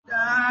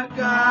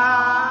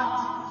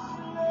God,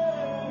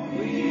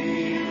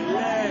 we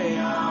lay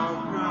our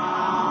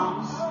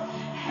crowns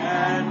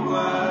and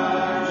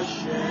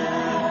worship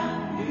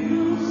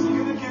you.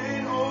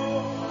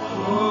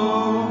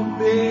 Oh,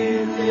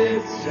 be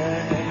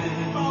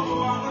lifted,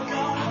 Lord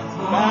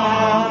God,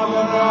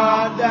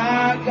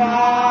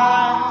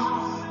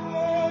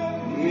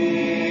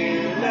 we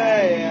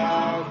lay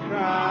our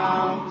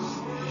crowns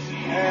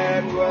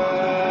and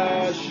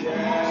worship.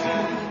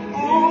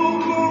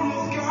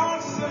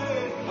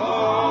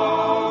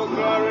 Oh,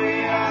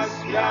 glorious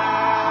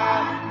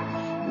God,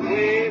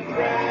 we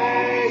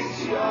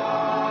praise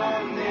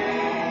your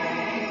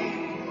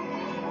name.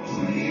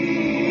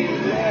 We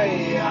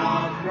lay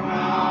our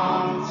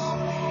crowns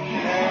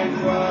and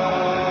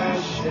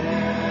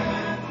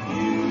worship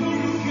you.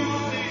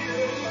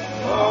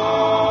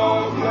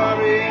 Oh,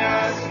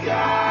 glorious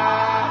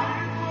God,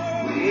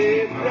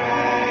 we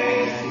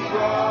praise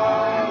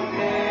your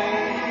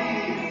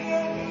name.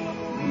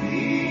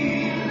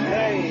 We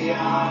lay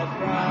our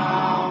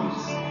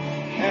crowns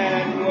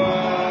and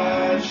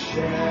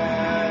worship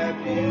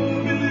you.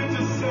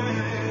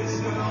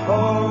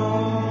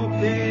 Oh,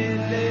 be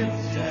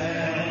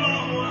lifted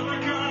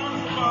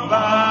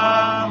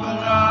above,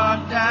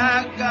 Lord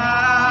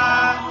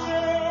God.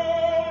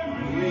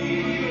 We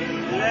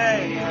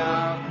lay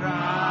our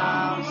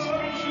crowns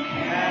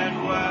and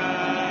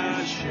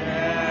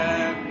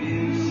worship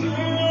you.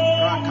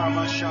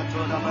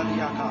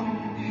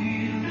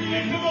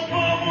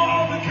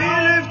 Be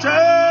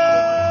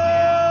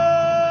lifted.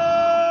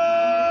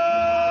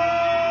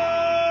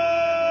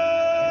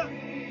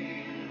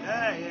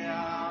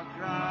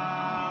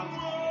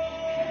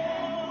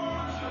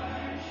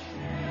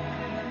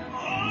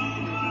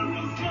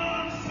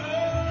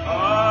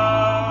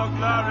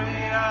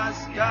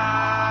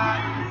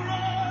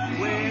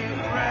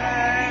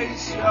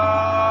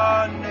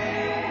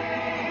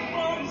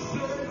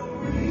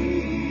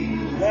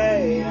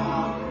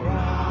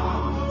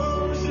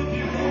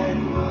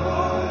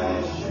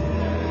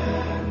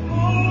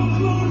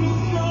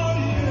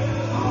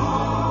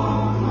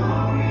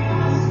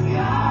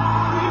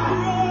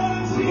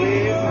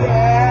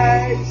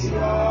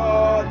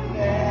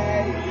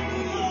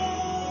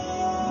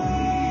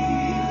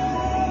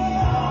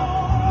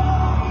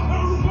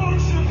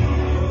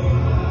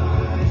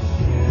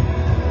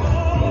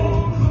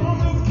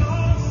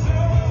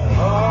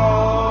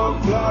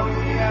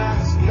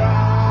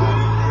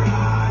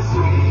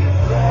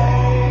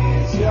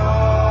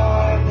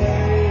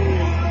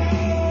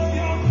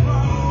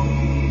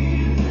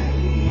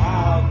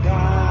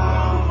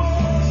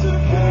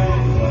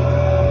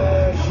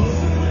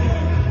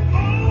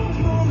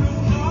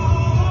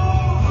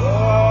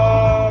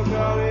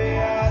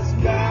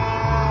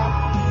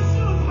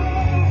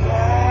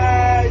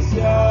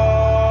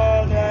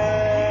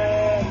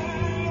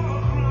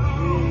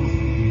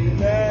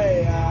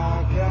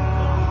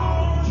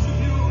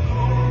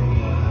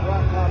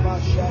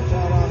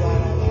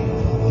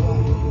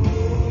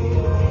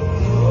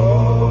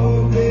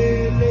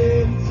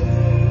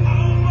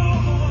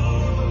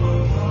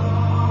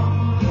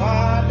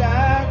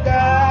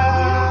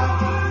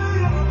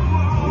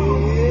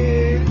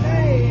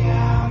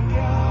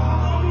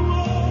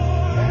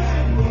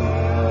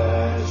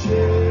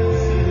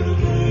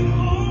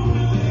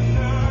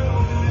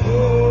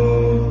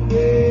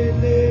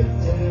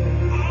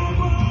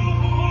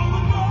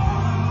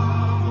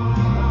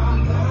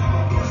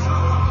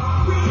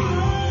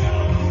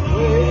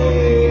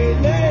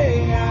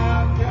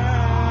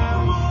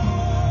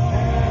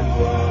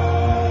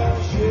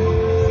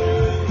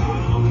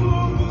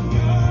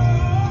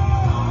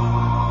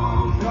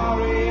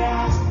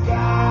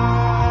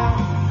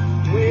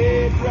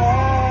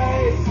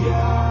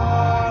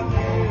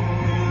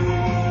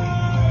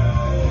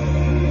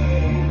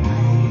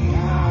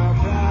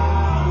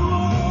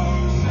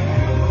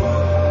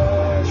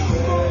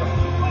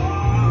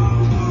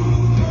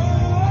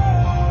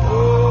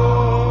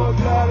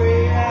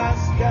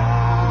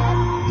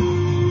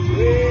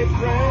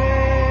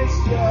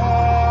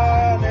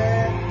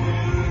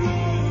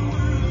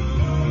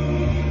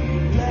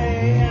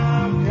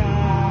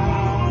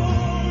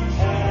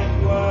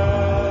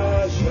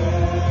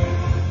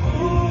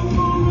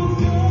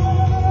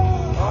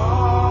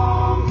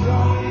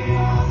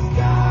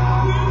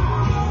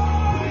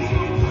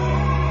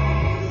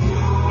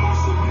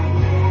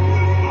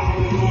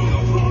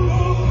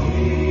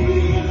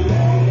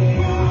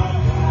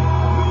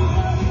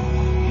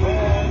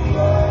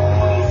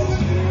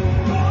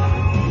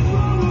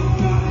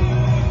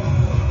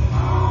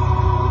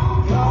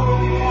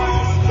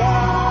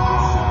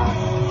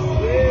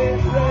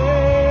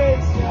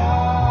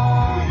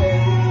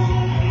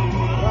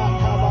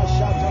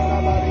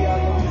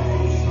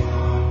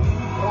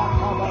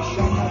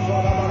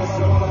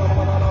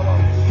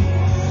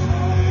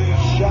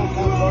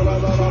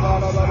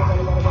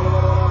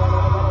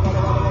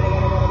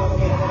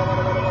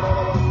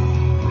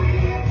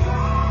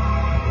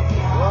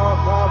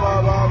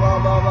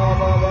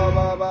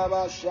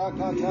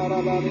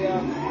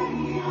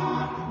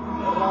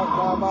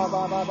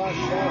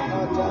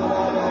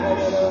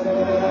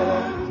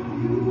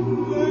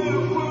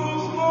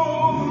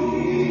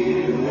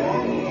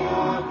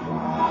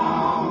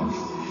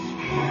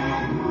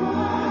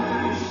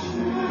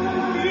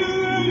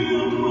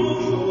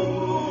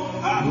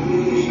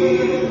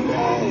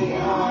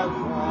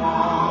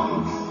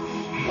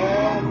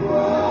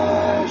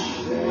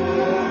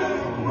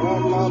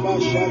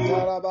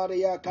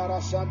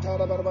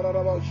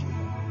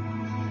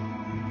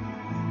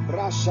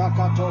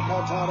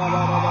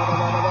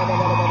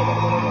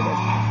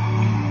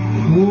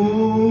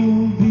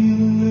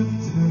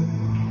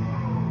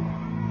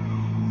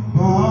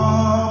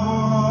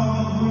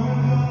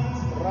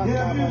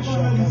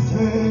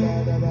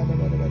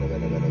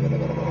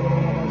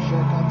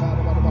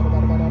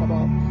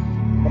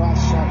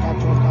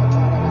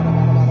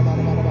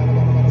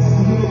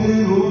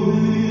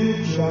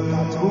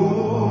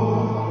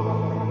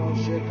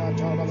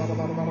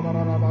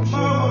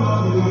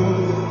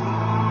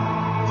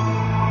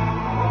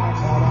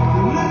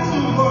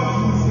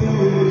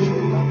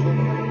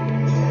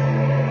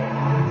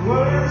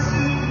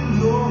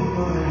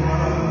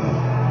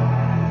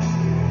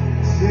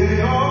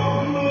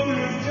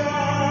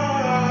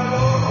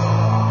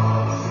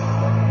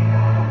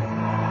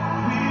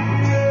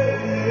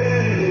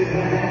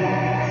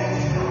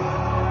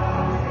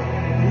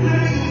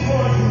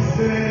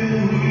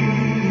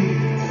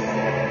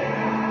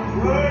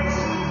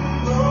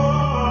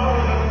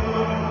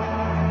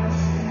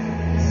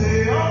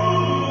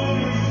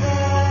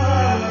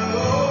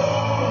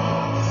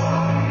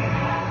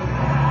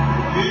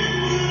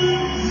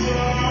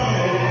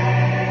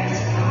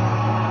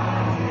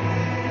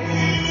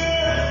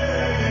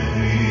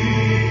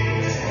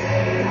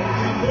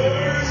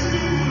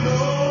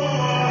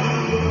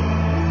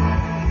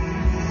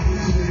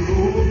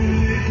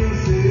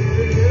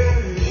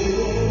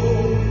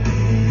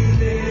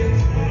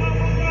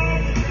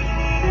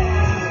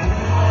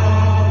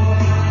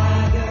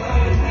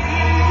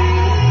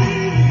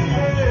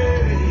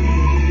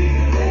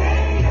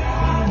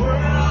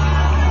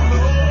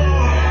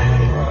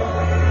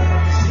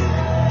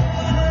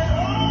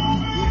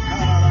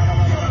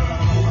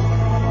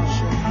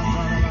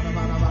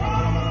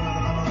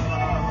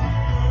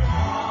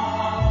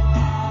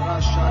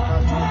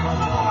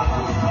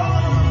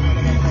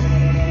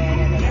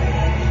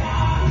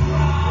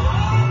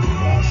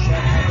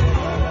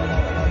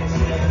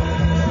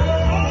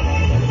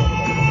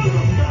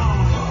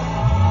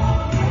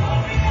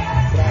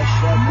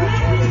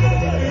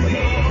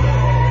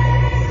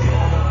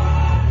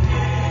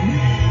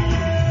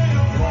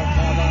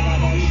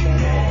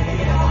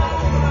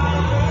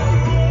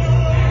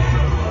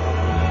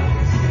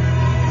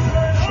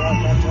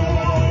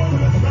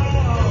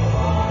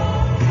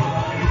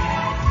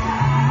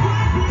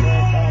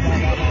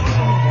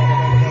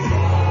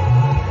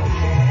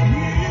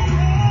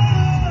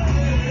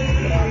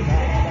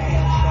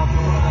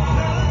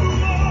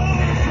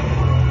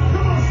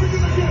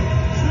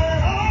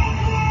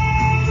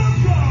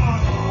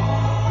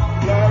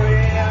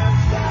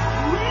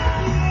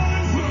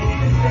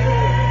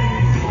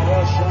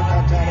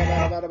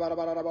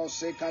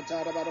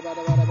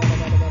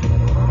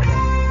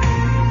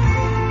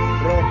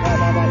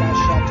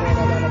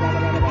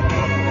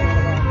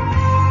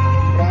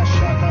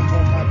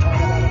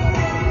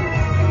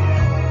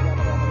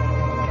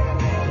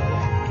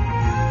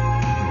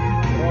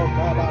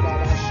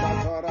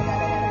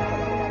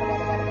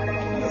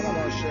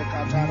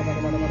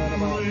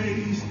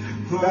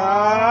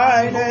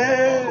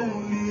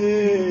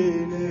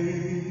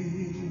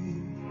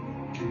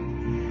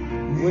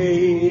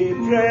 We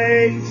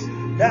praise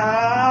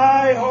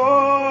thy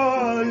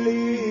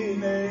holy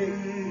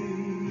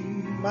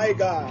name, my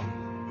God,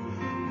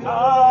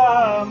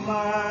 Almighty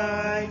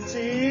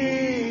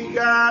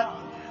God,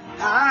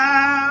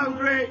 how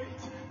great.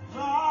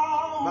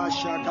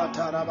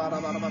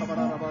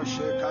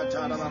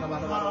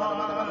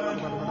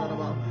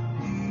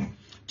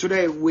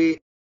 Today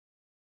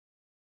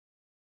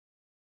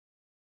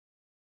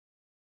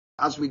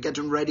as we're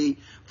getting ready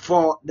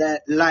for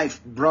the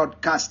live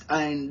broadcast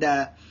and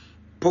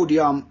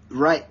podium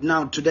right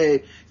now,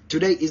 today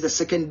is the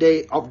second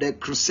day of the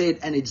crusade,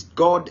 and it's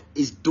God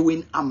is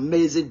doing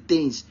amazing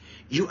things.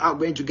 You are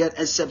going to get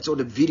excerpts of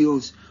the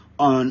videos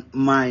on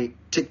my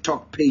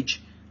TikTok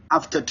page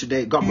after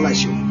today. God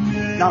bless you.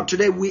 Now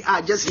today we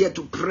are just here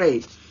to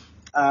pray.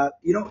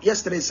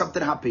 Yesterday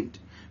something happened.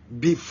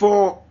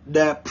 Before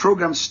the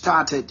program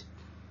started,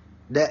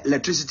 the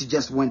electricity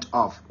just went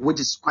off,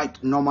 which is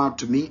quite normal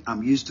to me.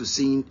 I'm used to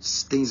seeing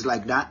things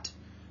like that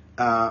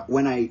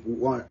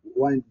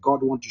when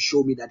God wants to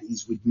show me that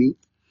He's with me.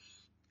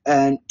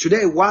 And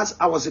today, whilst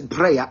I was in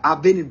prayer,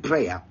 I've been in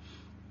prayer.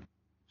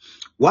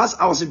 Whilst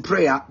I was in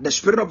prayer, the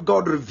Spirit of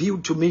God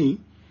revealed to me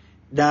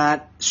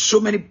that so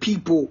many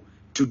people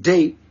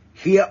today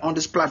here on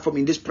this platform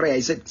in this prayer,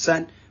 He said,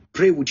 son,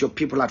 pray with your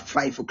people at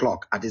 5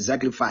 o'clock, at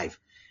exactly 5,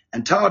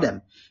 and tell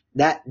them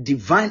that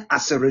divine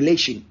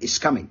acceleration is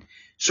coming.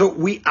 So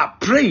we are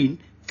praying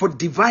for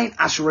divine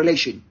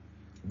acceleration.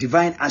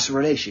 Divine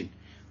acceleration.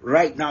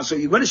 right now. So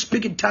you're going to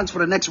speak in tongues for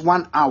the next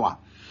 1 hour.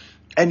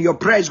 And your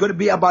prayer is going to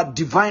be about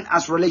divine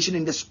acceleration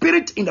in the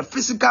spirit, in the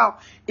physical,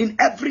 in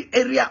every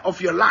area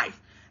of your life.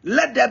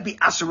 Let there be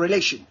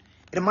acceleration.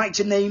 In the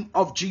mighty name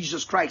of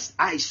Jesus Christ.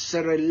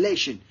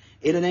 Acceleration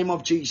in the name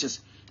of Jesus.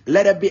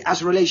 Let there be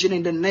acceleration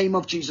in the name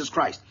of Jesus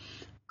Christ.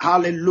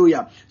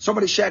 Hallelujah.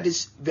 Somebody share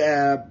this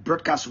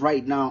broadcast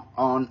right now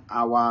on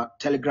our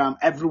Telegram,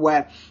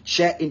 everywhere.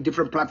 Share in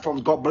different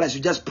platforms. God bless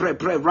you. Just pray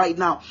right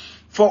now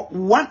for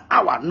 1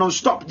 hour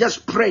non-stop.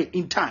 Just pray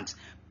in tongues.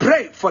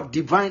 Pray for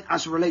divine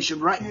acceleration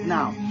right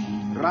now.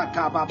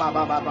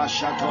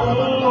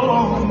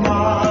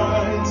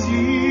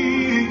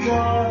 Almighty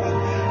God,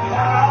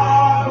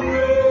 how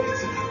great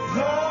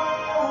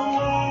thou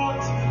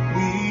art.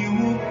 We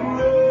will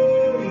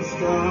praise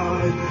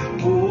thy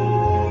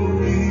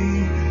holy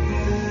name.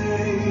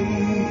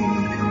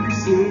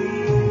 Say,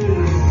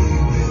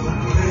 we will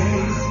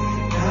praise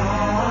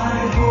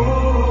thy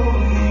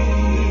holy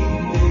name.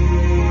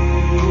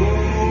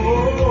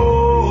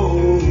 We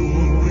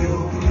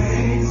will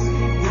praise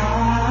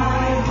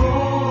thy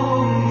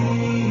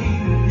holy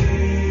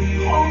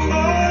name.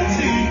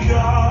 Almighty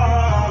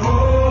God,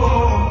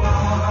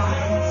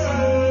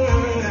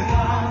 Almighty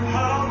God,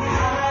 how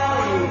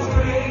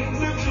great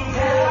lift your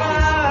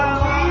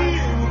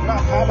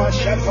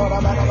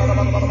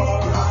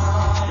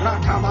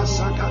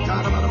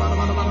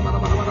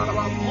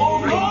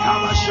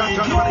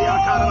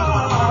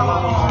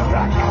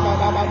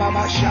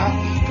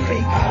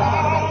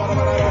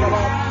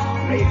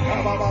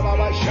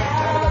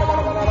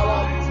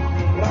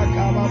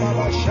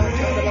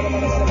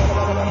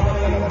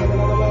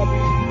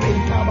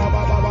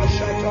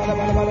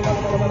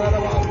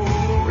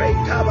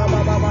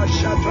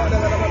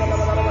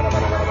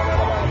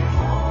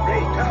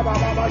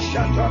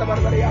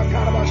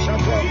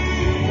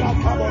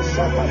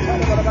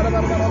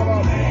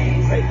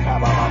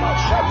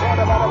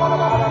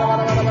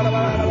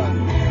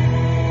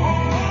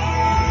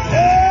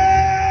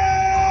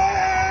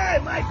Hey,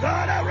 my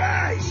God,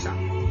 arise.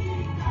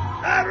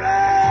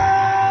 Arise.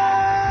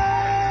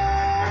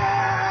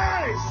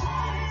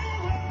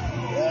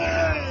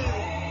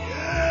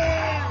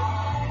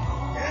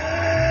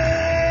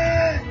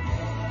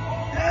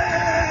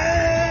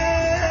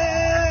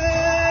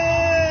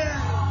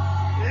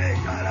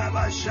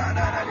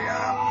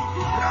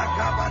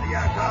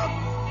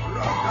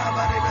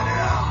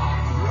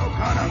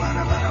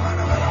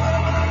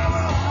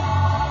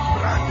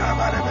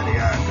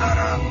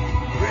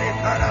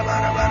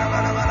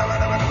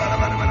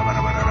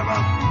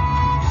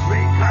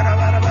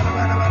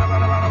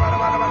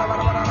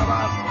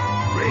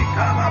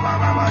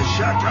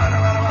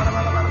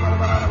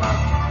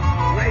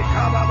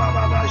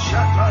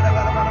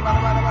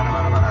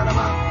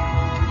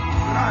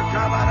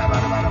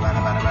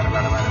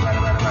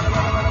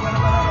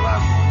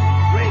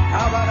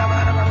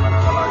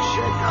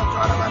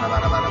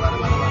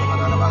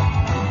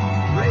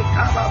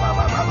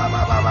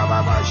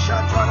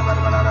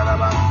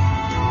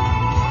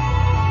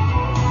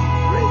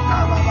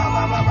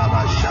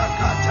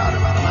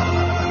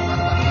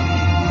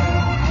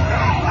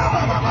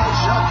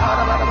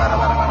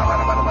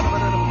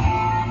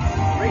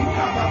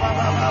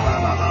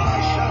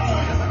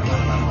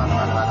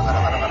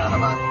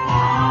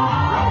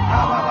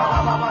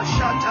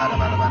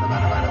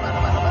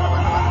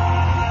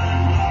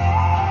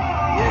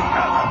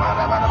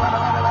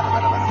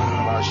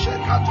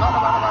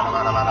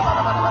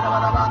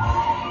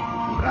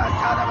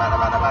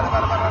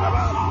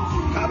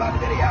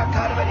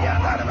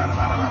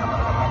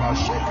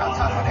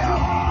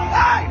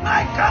 Hey,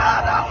 my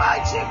God,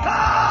 Almighty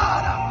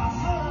God.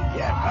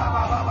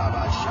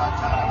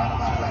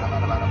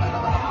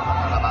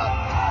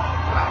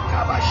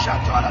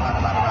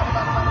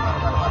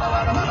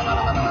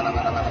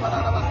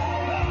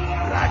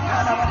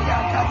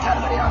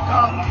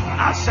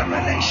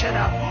 Acceleration,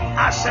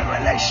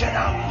 acceleration,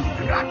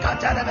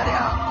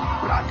 Rakatanaria,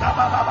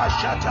 Rakababa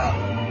Shata,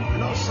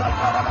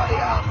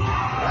 Losakarabaria,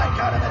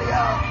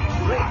 Rakarabaria,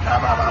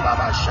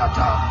 Rekababa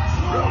Shata,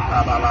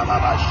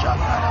 Rokababa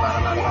Shata.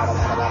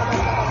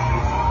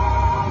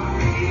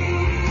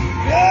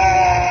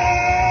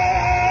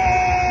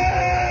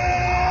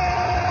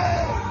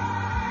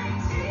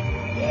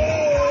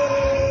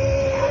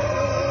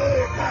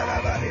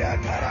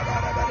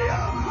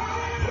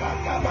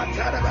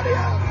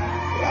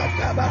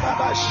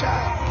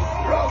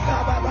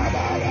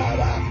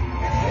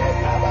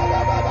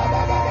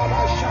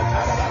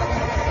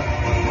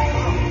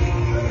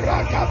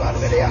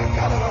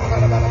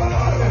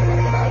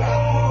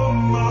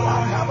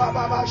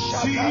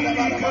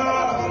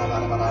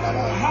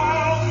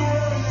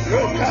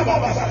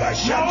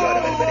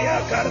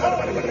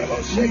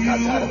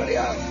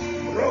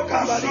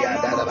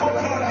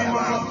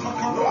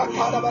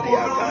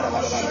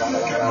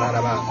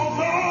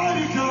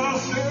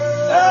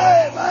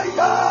 Hey, my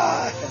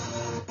God,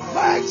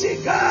 mighty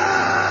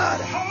God,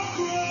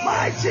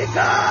 mighty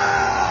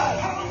God,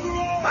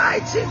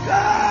 mighty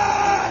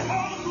God,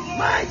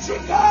 mighty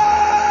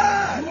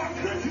God,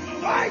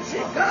 mighty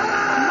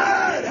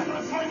God.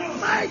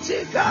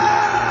 Mighty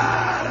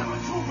God,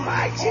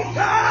 mighty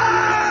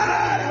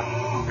God,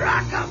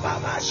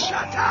 Rakababa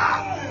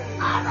Shata,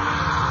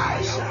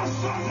 arise,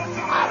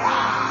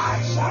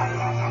 arise,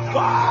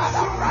 God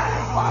of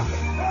running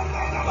walking,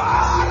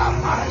 God of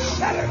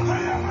Marashatter,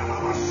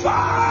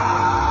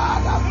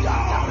 God of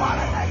Dr.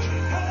 Moranaj,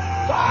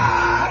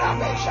 God of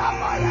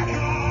Eshabayan,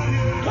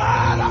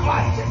 God of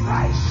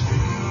Antichrist,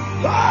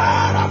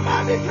 God of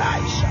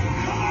Antichrist,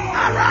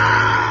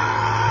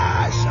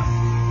 arise,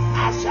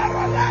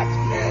 Asaralat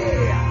me,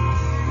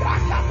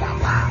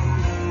 Rakababa,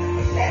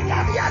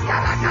 Legabia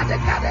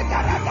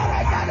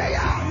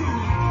Garakadekadekadekadekadekadea.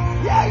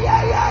 Yeah.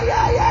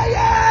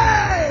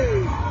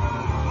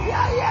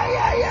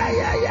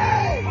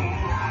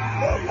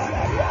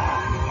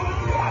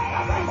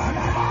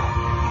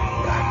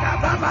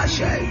 Rakababa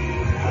Shay,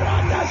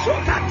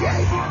 Rakasokate,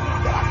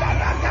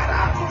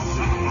 Rakadakara.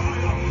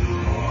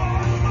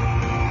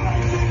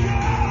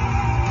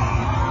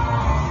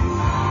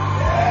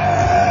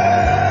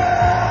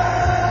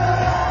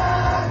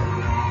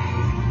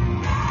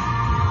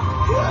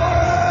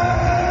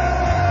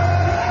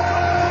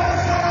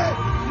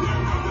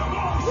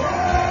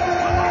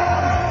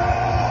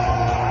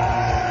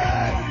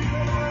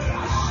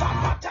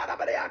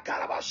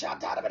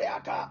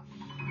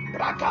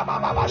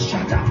 Rakababa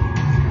Shata.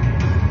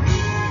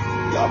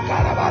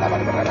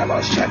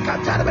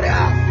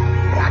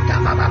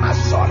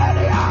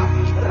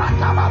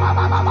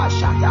 Rakababa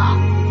Shata.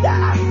 The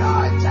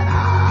anointed,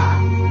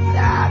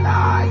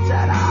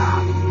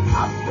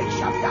 of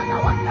Bishop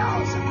Dagawan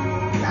knows.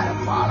 Let it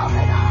follow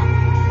me now.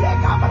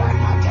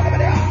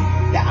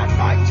 The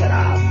anointed,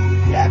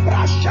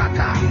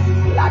 Lebrashaka,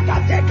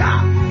 Lagateka,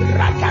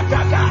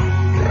 Rakataka,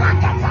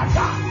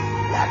 Rakataka,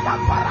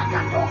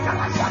 Lekaparakatoka,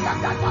 Rasaka,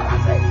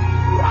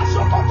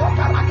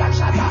 Rasokotoka,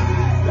 Rakashaka,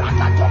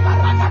 Rakatoka,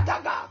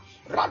 Rakataka,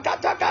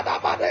 Rakataka,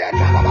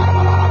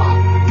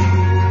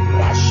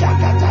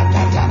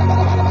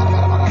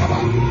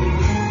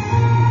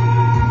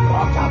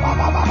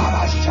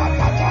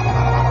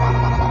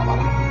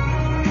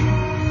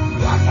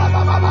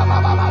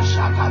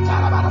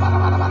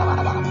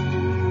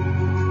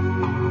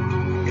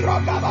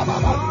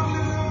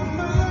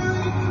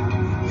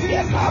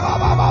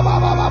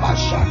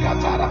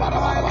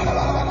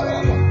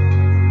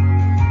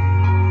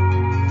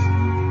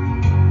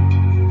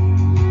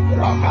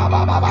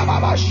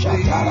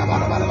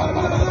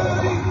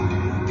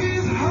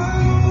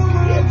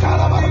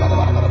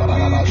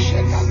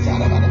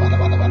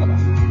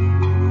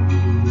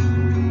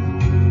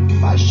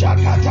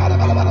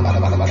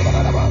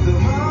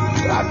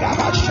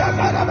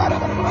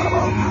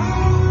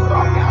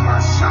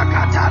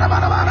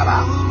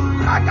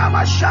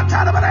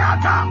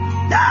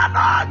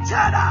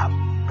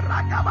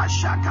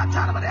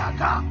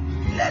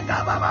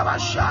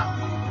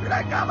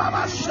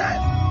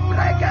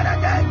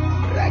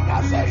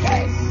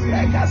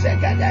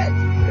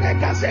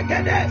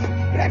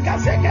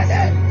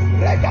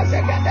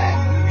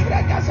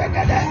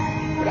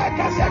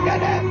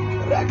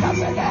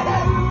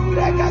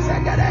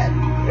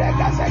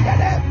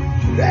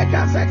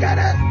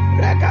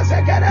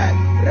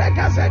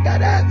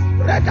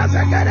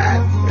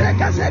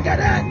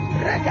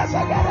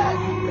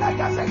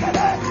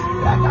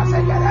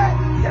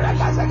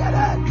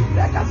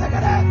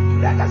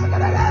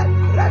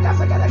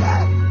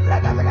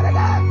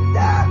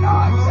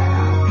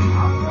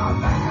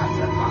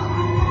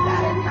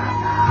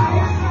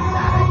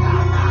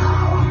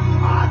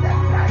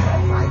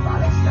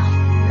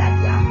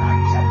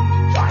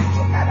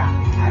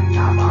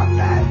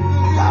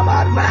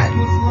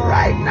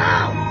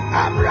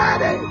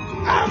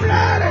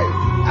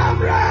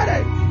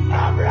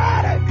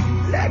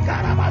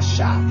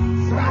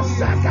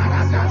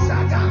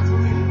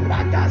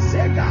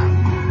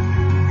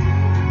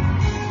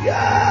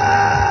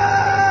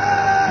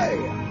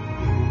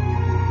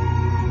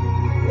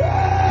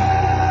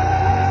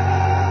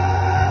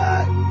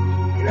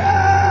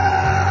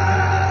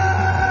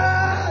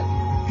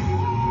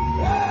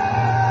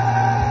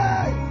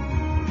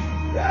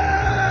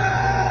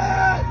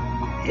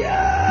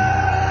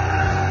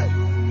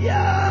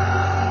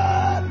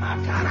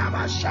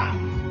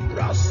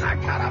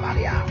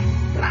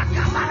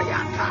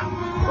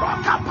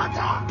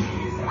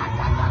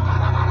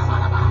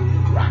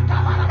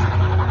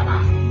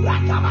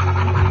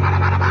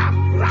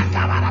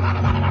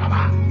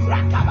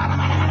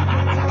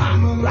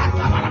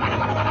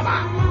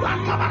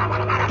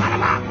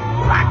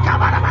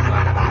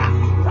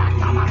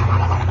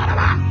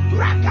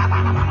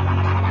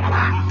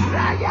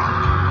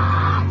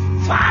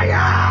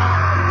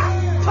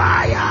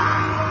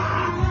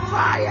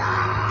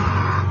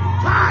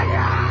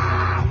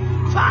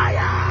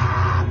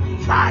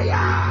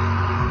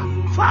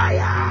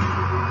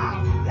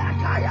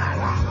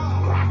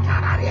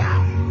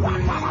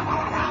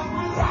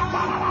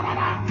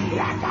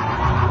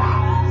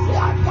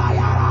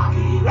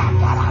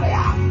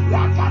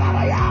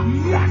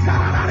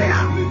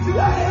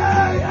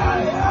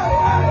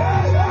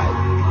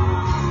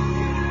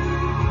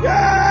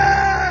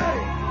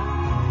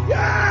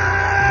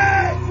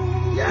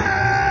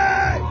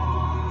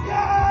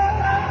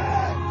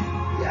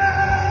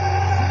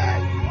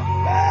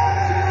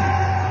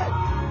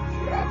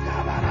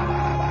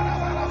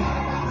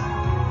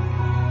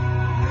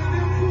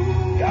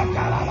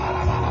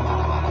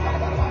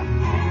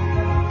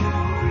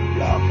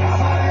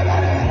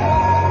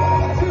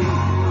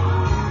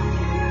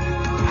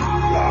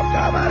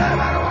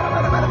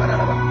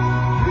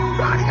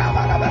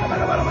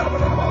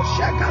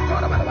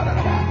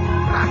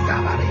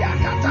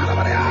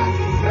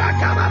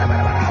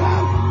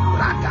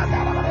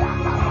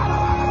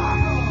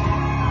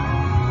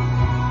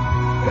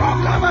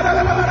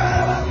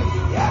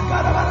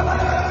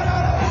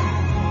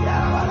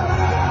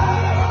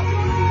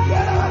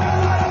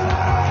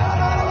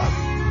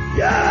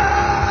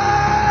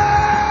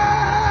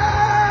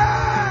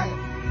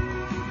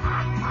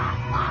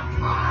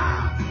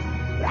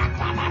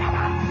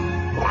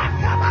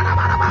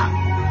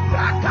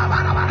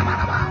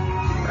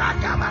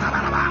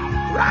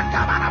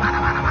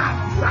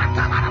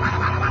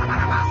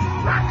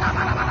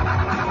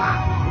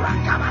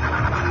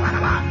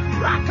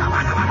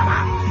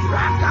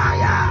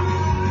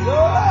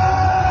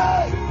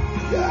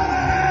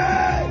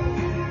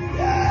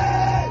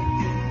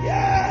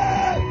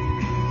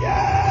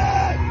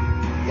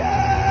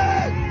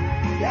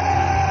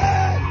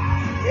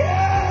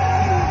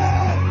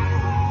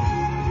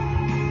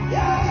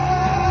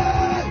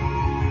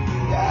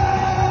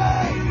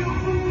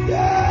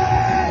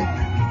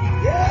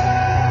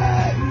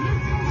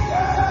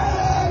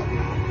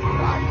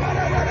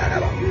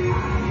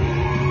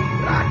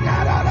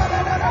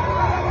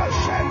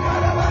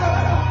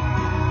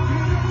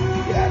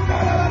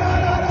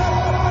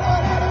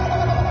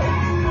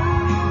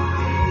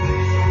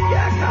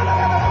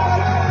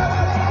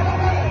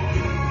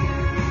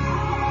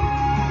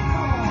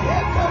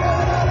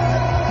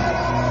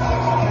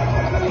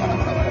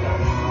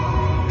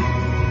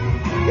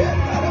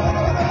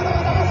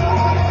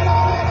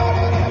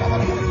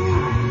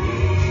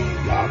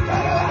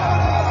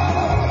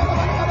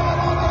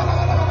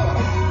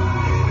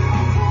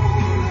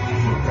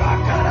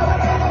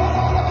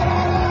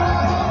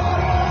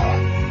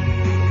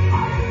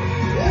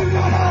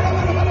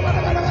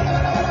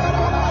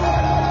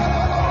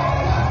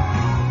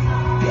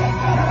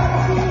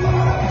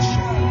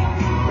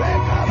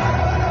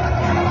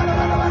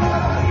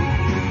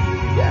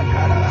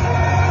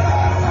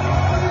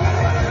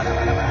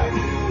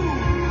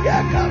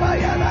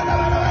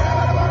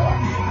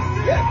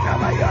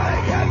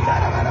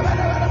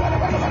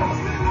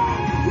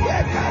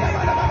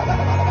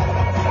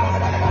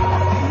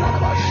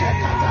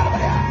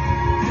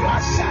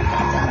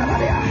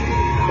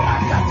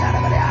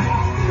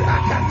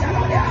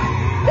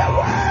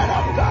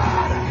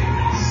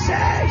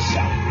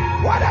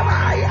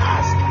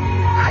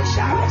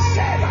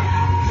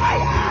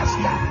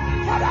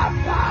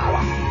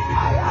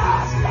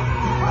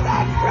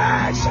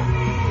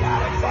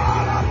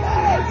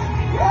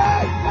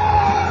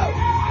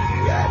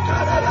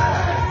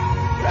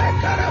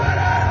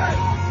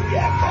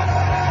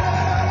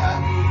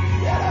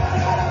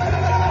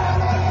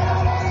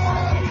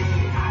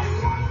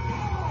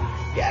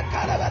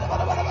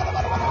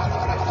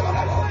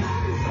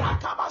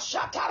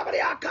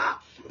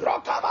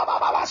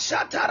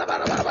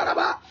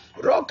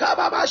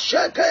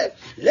 sheke,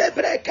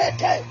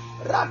 lebrekete,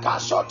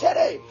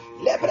 rakasotere,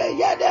 lebre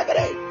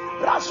yedebre,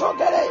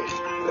 brasogere,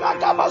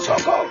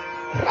 ragabasoko,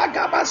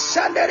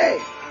 ragabasandere,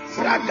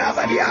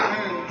 ragabadia,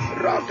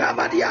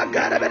 rogabadia,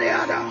 garabadia,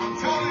 I'm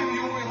telling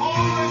you, we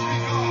always be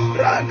God.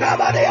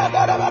 ragabadia,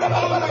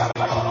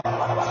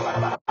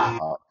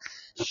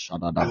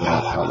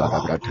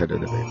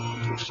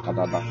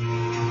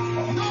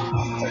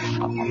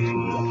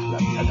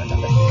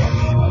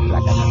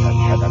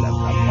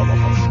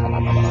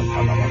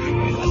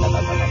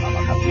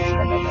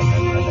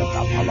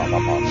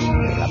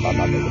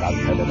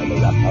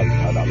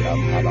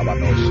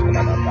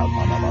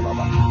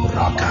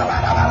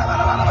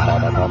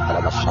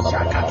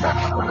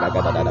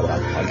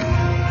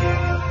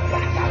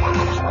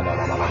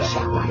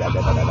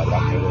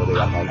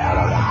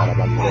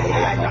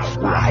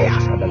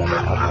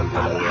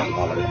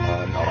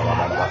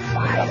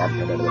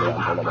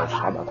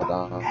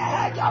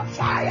 edge of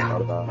fire,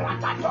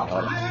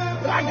 rakatoko,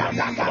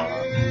 ragataka.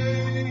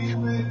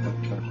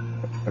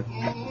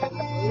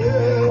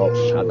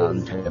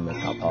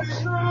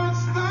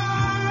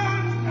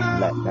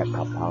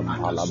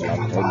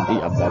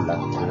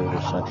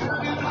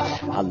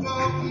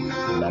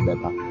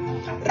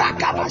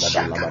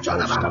 Rakabashaka,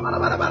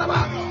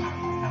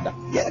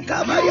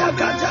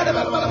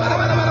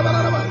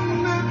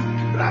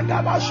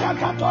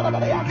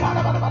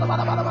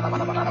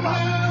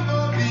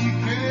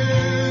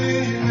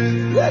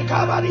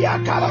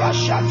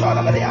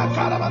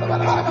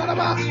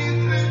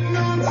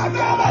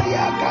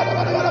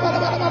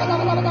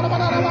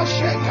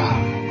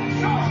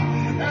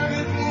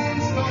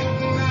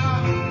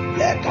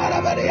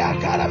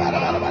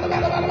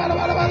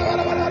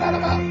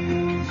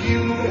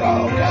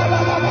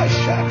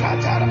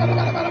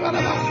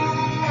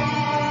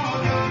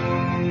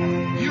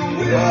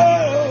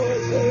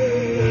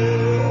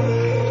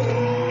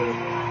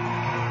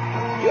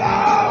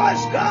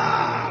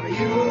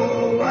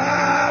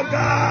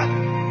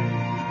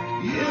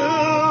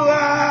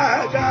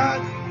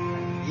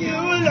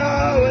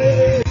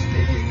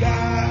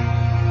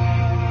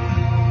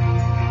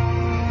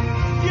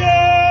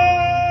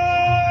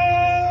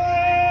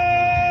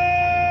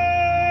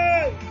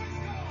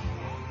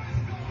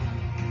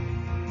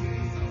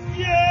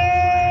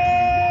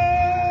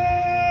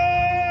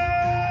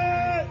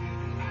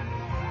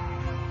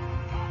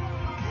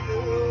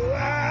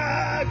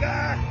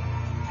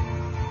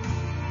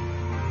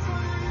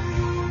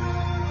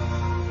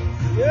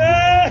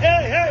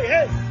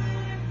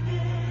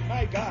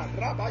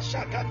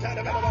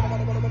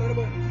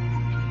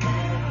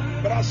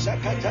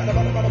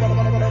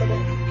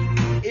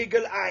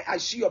 Eagle eye, I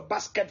see your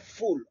basket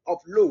full of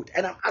load,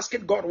 and I'm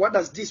asking God, what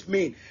does this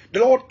mean? The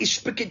Lord is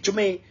speaking to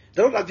me.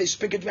 The Lord has been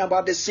speaking to me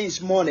about this since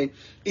morning.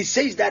 It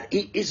says that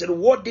He is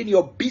rewarding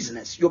your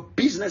business. Your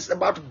business is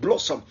about to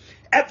blossom.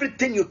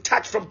 Everything you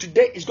touch from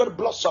today is going to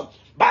blossom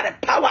by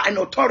the power and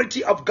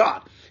authority of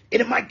God. In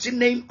the mighty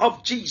name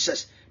of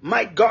Jesus,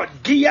 my God,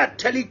 Gia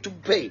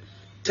Telitope,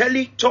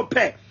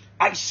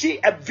 I see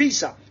a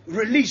visa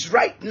released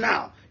right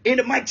now. In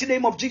the mighty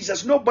name of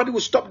Jesus, nobody will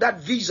stop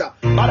that visa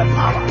by the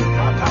power.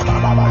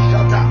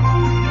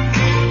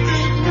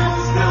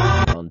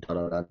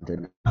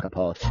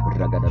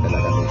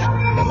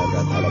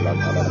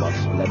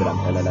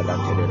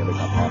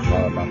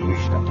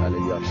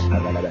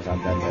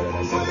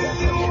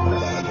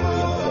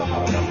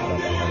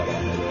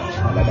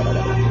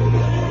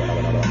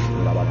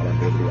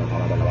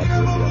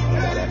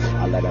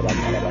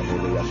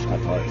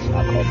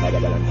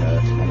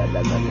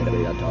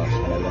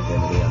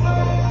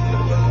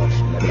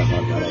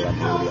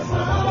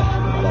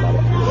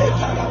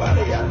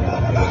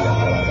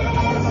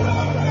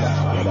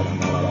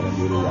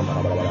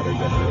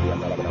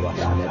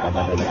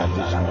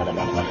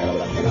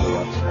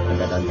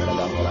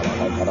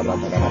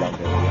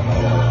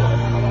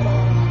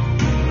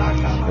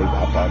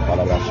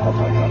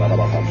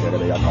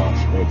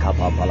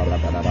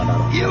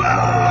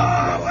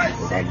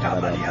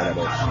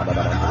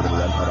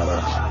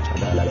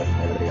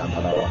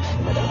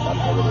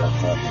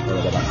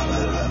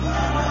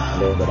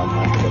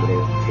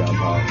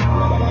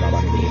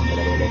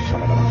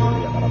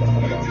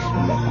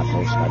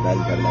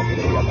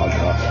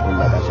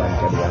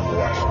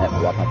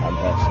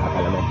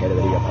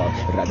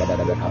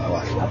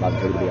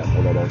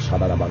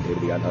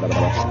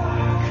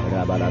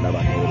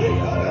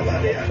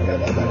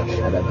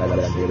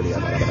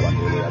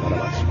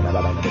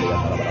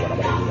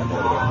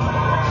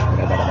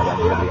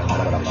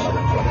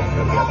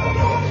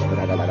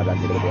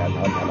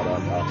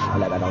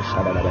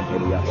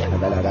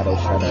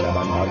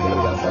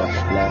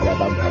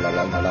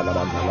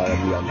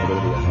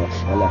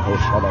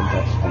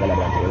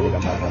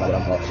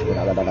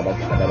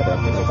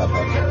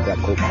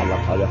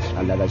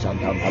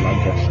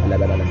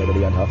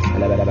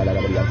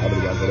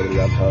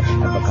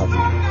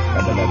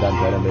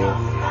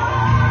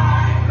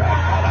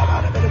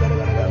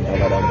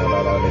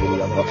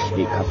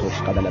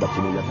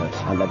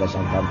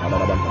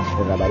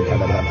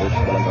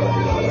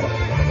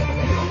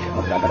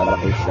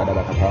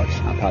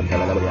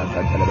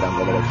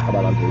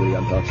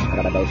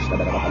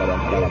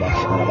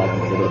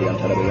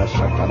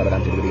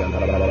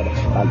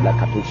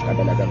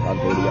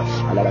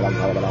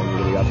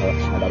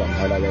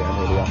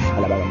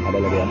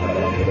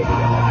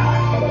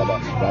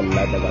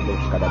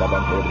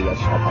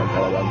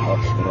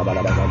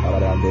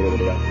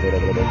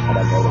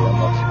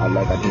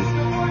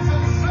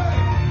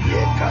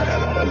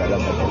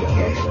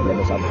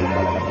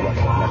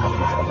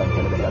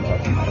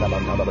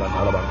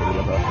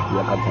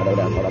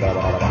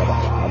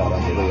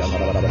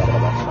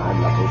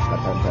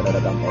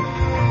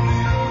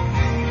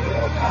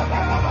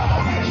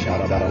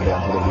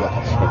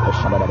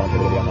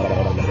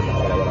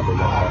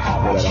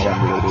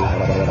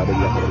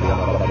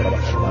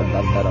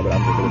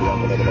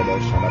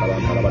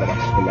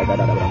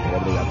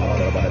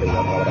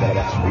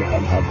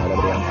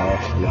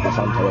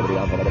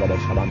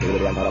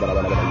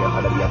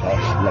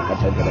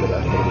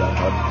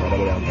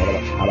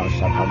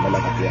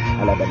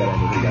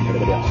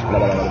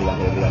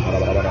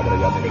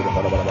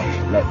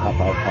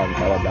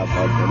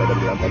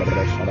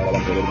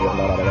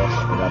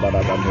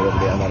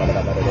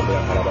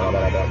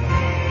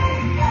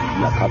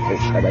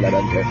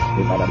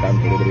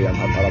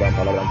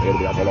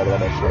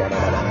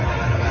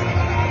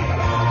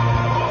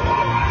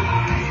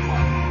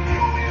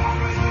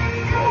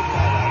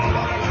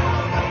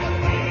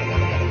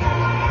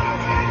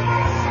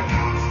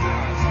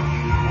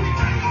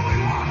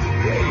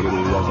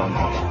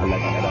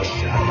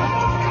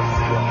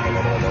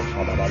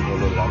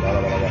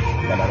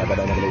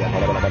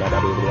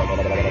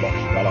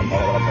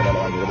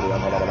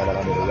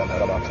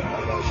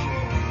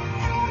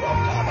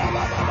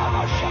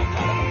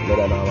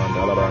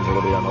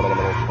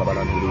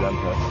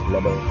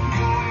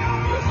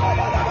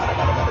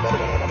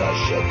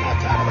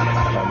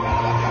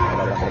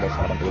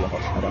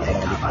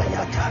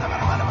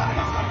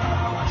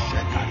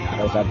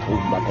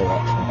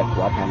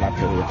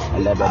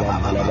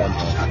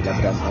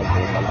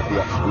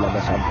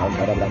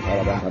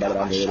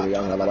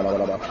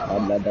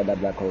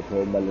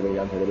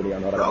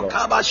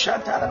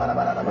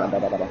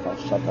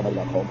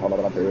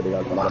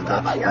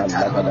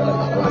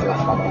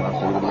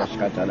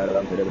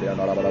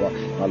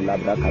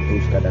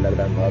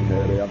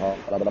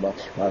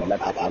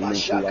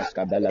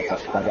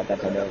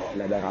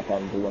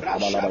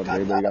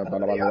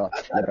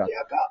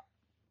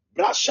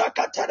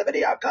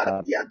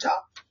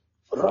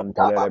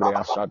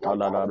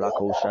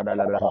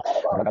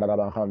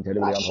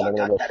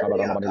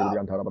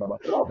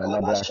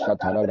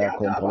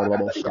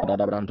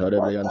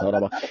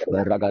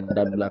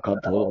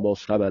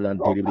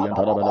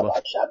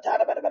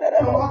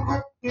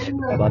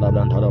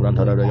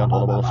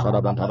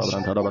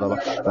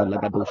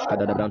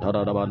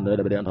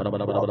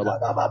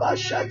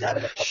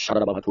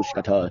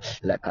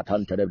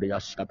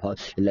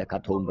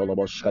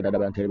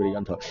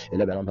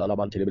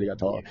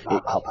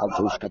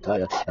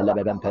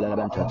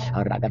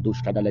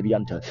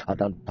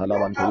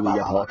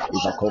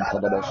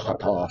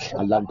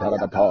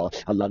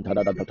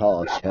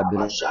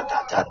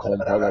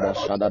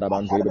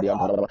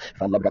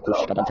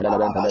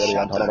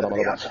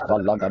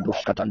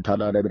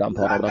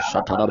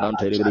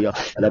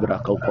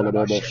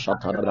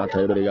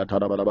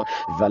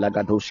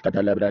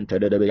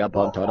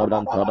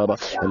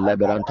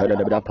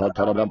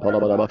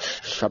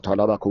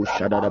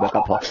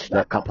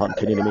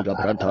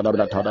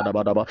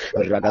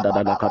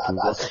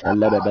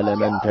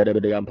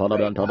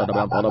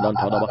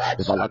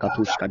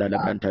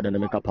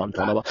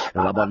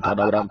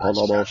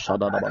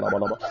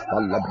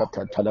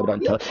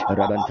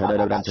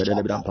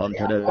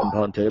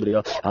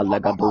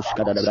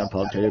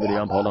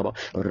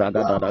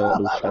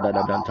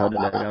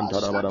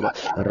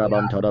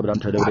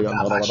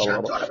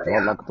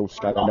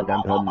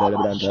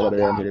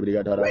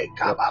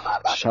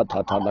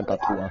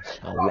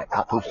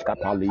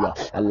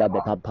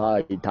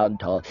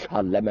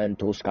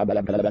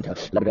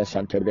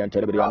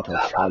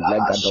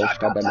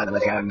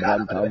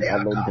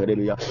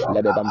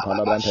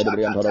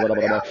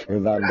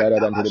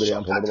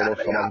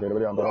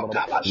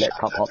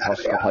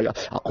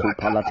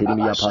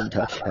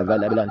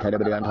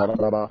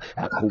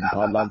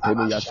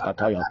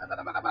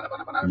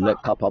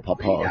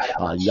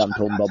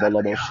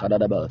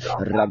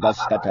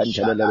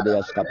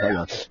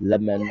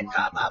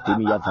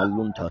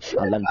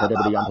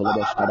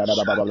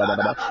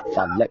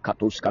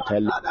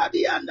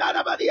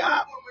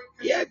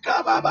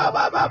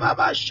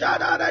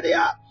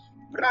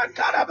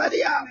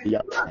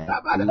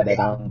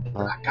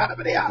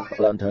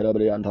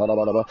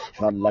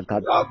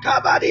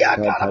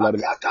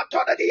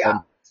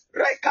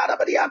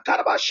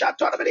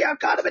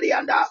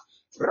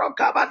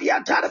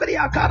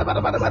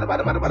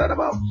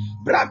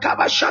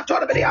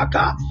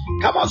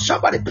 Come on,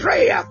 somebody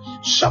pray.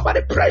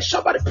 Somebody pray.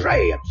 Somebody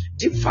pray.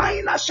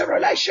 Divine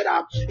acceleration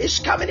is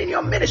coming in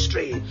your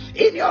ministry,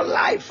 in your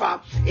life,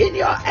 in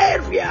your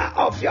area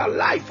of your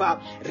life.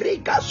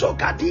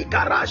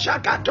 Rikazokadika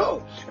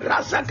rashakato,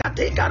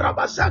 razakatika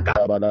rabazaka.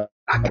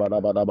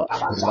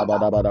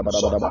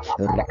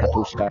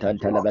 Rakatuska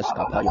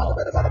Televeska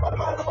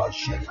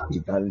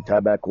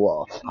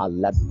Ivantabekwa,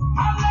 Allah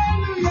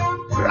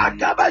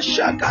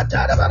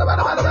Rakabashakata.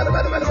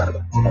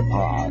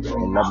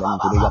 Lemon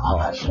to the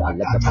apart, I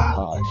let the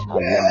apart,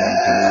 lemon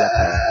to the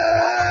apart.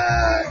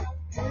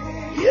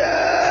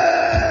 Yeah.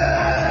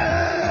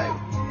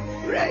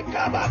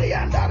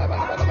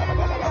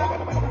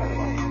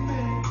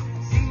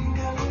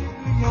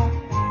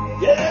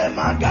 Yeah,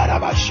 my God,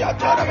 I'm a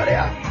shot out of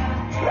there.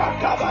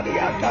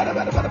 Rakabadia,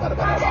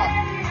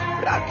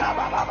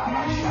 Rakatu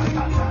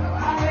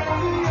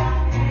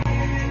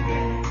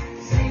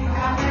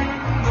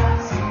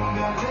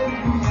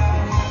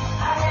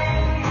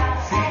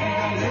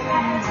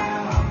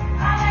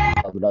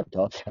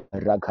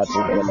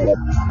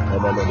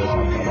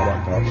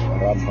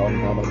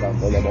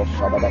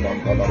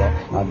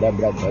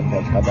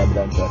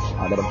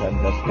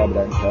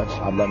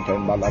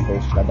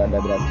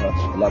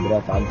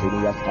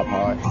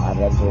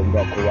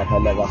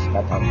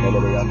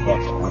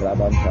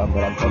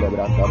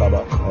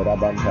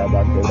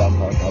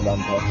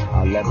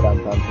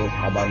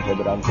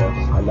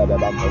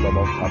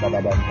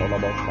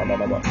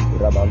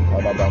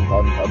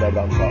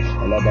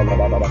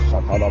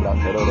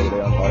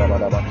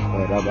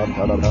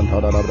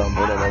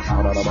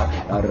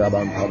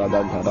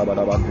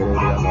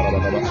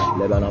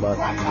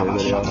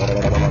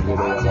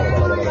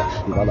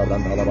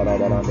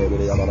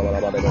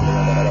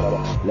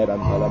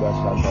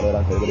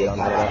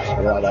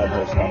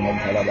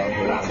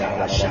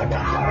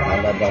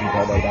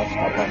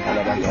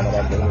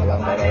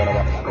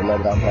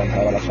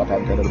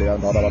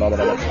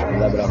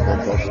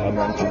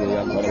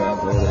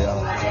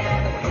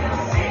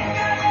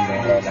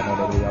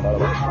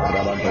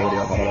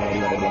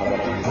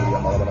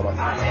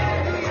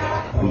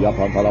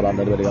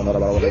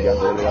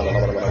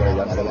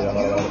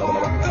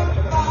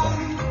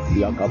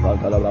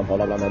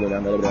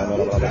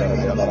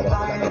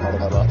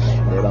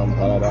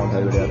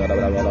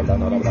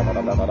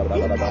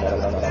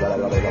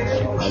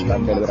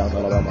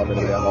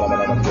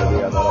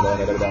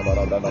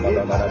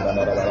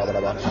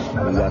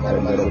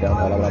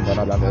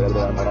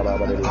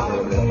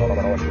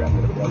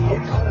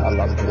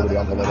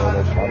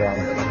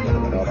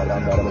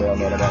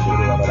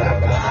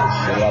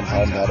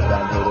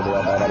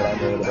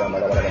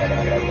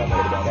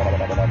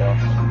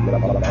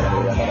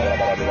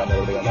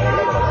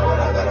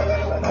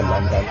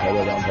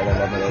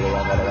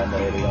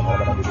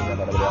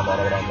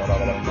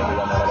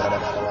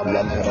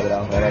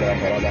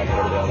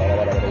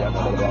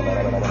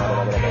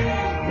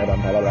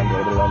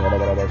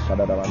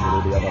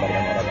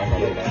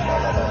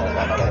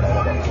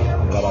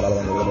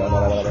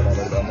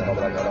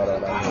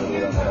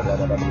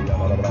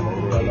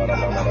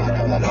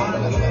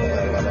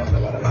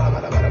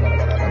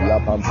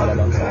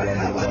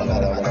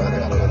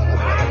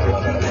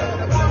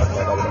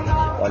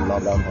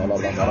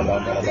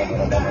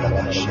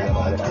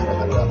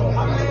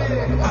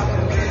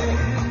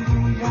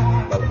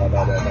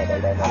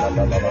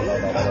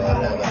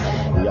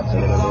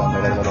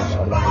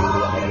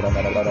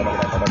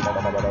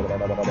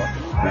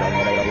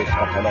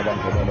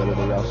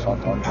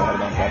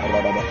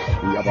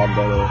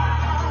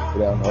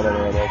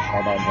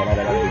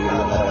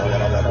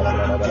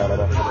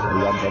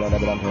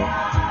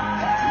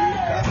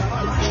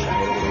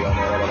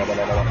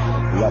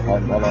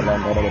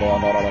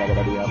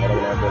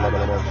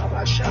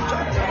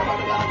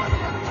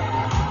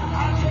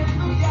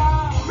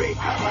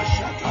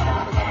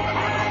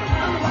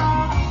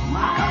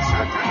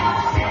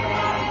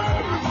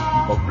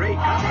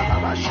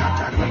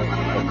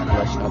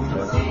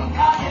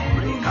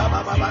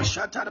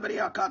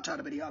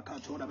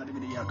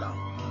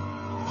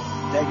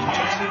Thank you,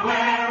 Jesus.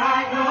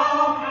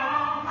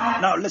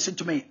 Now, listen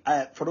to me.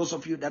 For those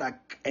of you that are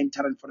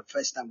entering for the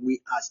first time,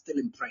 we are still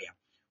in prayer.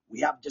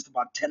 We have just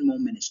about 10 more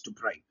minutes to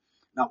pray.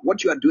 Now,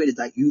 what you are doing is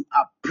that you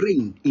are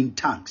praying in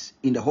tongues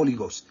in the Holy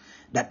Ghost,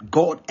 that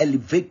God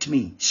elevate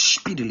me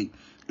speedily,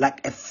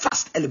 like a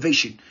fast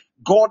elevation.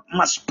 God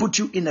must put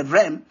you in a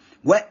realm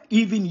where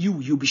even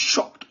you'll be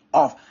shocked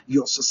of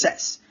your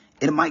success.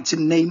 In the mighty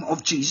name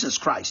of Jesus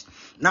Christ.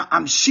 Now,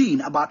 I'm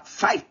seeing about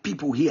 5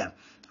 people here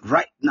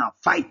right now.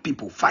 5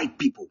 people.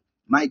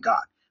 My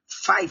God.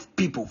 5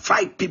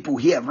 people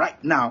here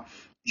right now.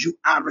 You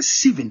are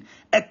receiving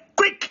a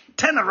quick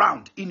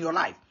turnaround in your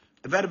life.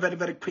 A very, very,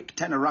 very quick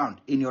turnaround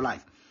in your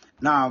life.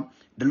 Now,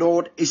 the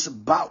Lord is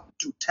about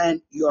to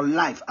turn your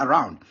life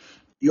around.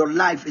 Your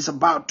life is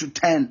about to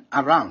turn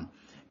around.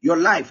 Your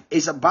life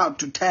is about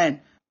to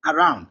turn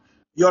around.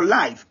 Your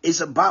life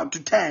is about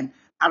to turn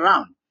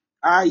around.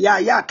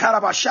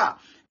 Karabasha.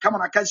 Come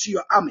on, I can see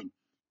your amen.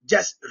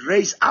 Just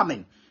raise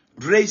amen.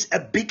 Raise a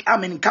big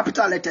amen in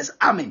capital letters.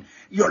 Amen.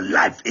 Your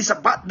life is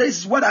about, this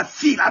is what I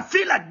feel. I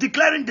feel like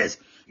declaring this.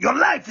 Your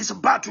life is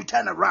about to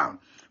turn around.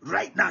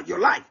 Right now, your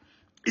life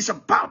is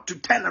about to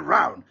turn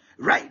around.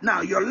 Right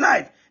now, your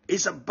life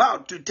is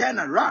about to turn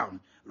around.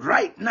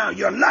 Right now,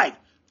 your life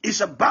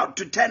is about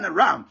to turn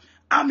around.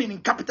 Amen in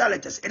capital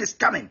letters. It is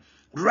coming.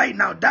 Right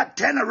now, that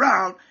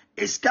turnaround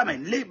is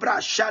coming. Libra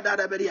Shada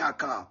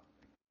Reberiaka.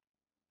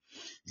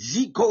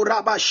 Ziko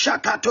Raba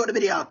Shaka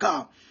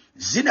Toreberiaka.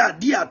 Zina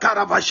Dia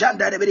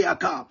Karavashanda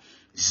Reberiaka.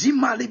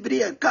 Zima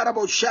Libria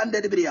Karabo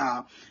Shanda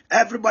Rebria.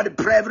 Everybody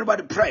pray,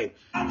 everybody pray.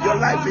 Your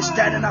life is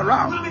turning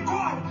around.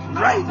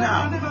 Right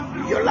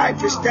now, your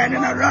life is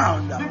turning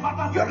around.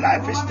 Your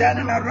life is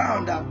turning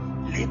around.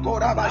 Liko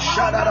Raba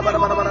Shada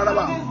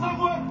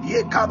Rabarabarabaraba.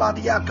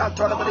 Yekabadia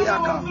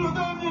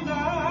Katoreberiaka.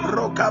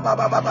 Roka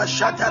baba baba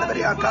shata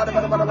bria kada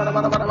baba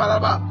baba baba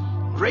baba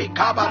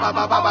Reka baba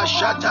baba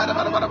shata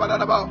baba baba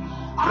baba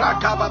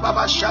Raka baba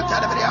baba shata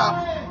bria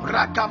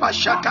Raka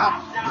bashaka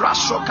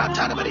Rasoka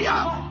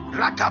tanbria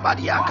Raka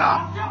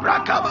badiaka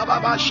Raka baba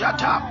baba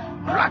shata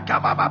Raka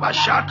baba baba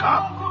shaka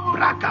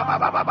Raka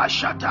baba baba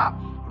shata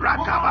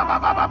Raka baba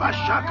baba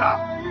shaka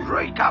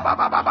Reka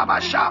baba baba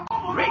sha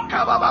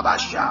Reka baba baba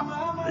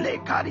sha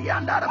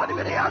Lekarianda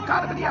bria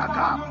kada bria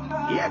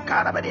Ye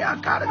kada bria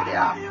kada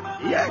bria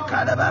Ye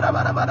kada bara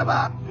bara bara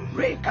bara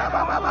Reka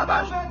baba baba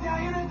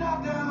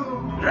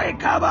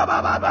Reka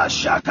baba baba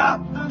shaka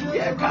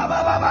Ye kaba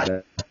baba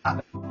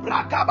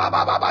Raka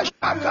baba baba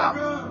shaka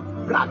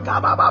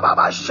Raka baba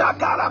baba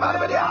shaka la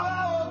barbaria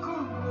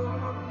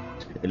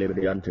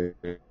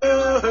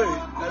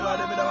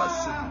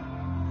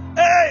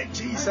Hey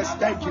Jesus,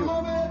 thank you.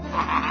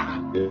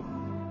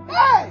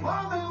 Hey,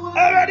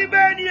 already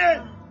been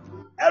here.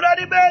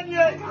 Already been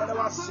here.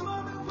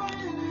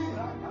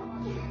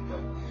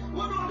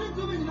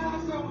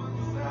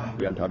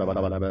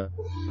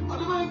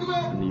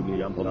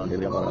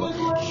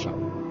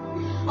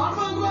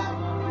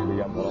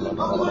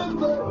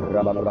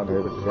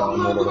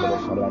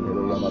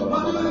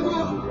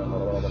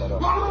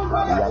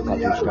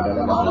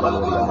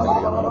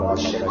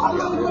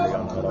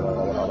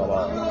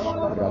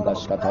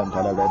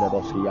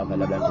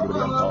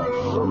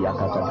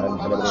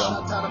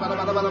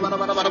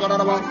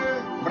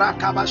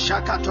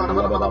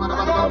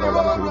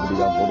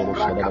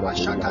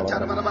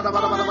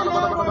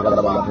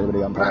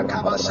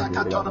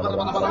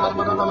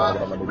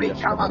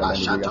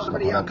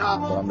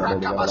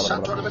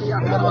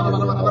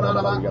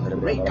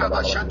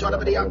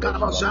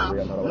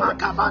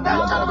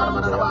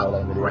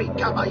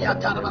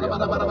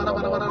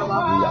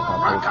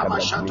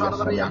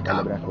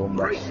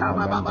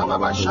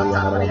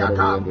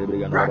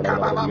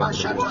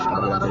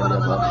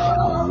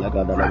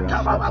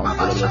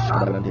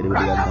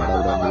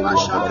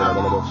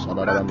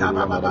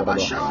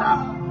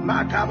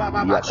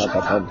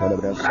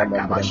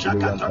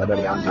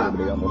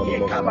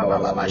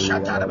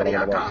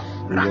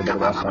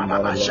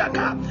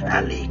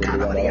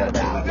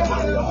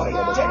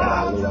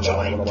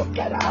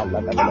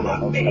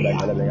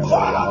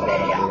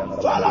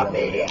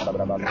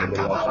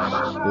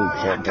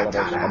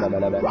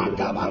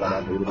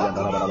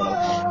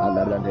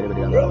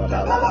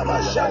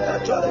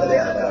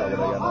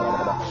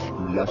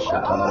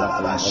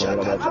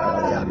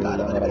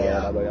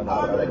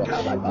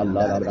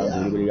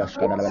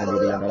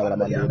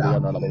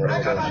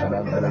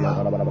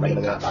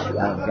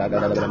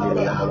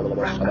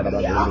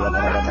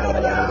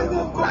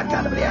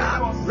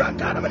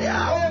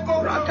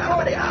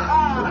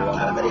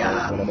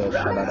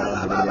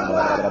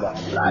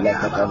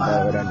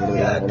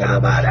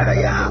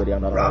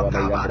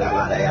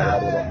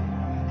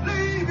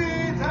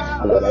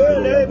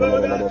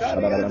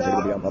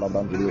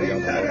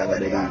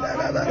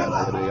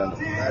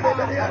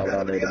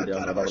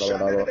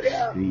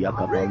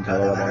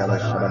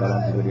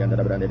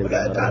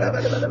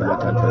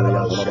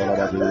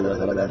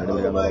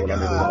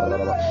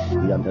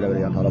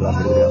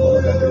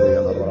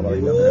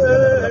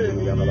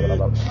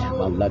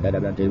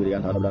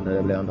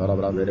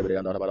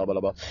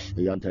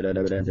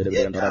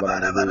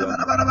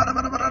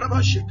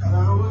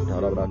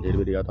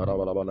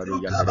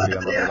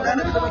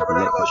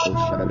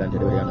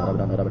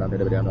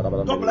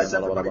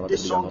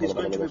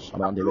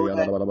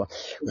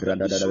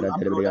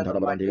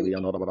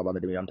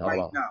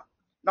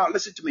 Now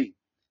listen to me.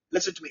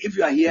 Listen to me. If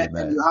you are here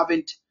and you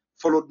haven't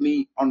followed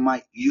me on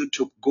my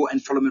YouTube, go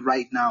and follow me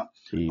right now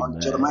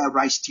on Jeremiah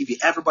Rice TV.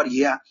 Everybody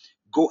here,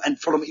 go and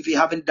follow me. If you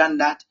haven't done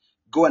that,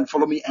 go and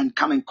follow me and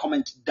come and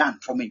comment done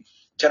for me.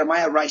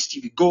 Jeremiah Rice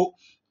TV. Go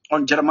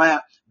on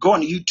Jeremiah. Go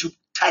on YouTube.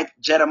 Type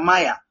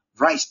Jeremiah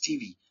Rice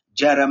TV.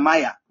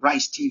 Jeremiah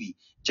Rice TV.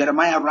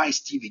 Jeremiah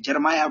Rice TV.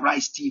 Jeremiah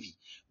Rice TV.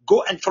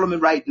 Go and follow me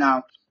right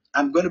now.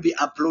 I'm going to be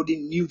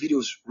uploading new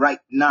videos right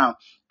now,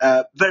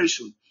 very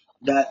soon.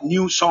 The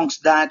new songs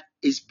that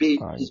is being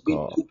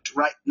cooked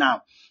right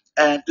now.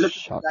 And look,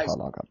 guys,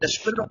 the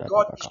Spirit of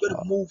God is going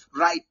to move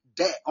right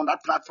there on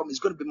that platform is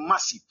going to be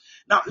massive.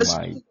 Now,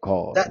 listen to My me.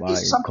 God, That my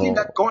is something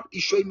that God. God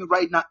is showing me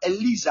right now.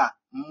 Eliza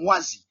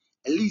Mwasi.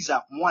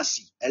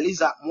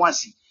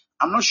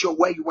 I'm not sure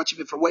where you're watching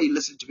me from, where you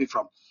listen to me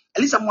from.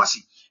 Eliza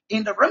Mwasi.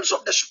 In the realms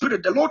of the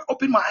spirit, the Lord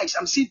opened my eyes.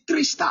 I'm seeing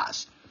 3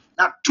 stars.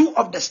 Now, 2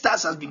 of the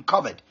stars has been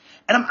covered.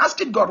 And I'm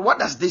asking God, what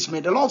does this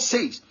mean? The Lord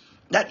says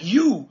that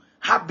you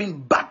have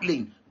been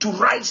battling to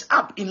rise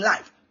up in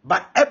life,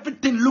 but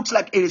everything looks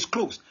like it is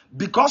closed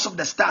because of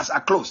the stars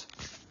are closed.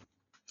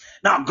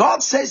 Now,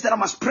 God says that I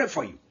must pray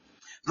for you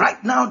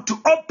right now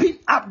to open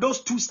up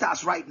those 2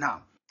 stars right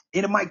now.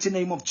 In the mighty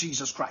name of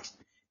Jesus Christ.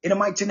 In the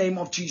mighty name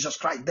of Jesus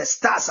Christ. The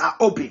stars are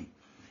open.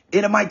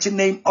 In the mighty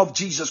name of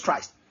Jesus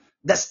Christ.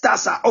 The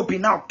stars are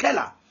open. Now,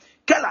 Keller,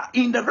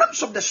 in the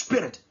realms of the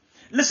spirit,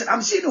 listen,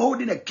 I'm seeing you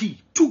holding a key,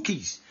 2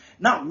 keys.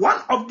 Now, one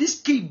of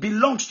these keys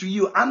belongs to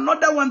you.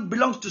 Another one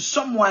belongs to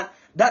someone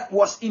that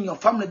was in your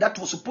family that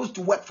was supposed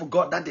to work for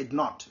God that did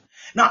not.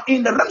 Now,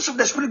 in the realms of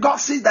the spirit, God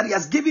says that he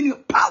has given you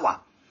power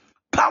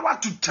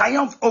to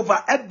triumph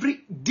over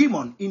every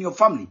demon in your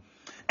family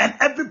and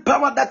every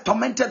power that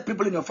tormented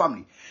people in your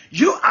family.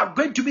 You are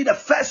going to be the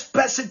first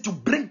person to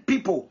bring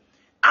people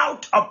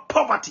out of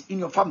poverty in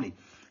your family.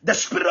 The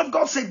Spirit of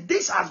God said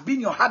this has been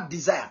your heart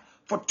desire.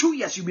 For 2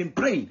 years you've been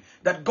praying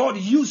that God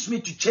use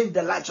me to change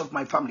the lives of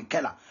my family.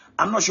 Keller,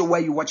 I'm not sure where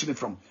you're watching me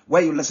from,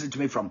 where you're listening to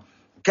me from.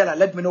 Keller,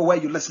 let me know where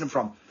you're listening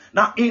from.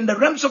 Now, in the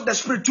realms of the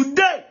Spirit,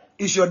 today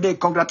is your day.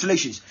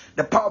 Congratulations.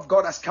 The power of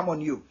God has come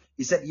on you.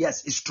 He said,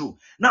 yes, it's true.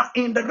 Now,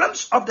 in the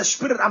realms of the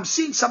spirit, I'm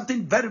seeing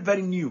something very,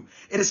 very new.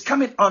 It is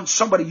coming on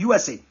somebody,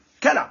 USA.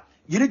 Keller,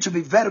 you need to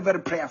be very, very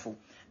prayerful.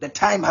 The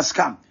time has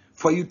come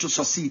for you to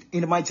succeed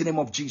in the mighty name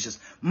of Jesus.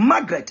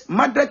 Margaret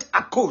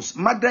Akos.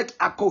 Margaret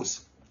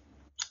Akos.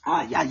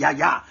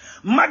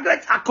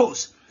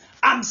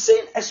 I'm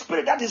seeing a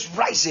spirit that is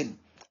rising.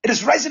 It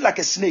is rising like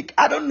a snake.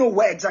 I don't know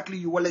where exactly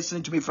you were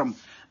listening to me from.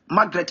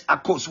 Margaret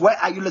Akos, where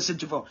are you listening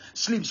to me from?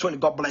 Slim Swelling,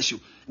 God bless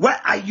you.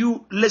 Where are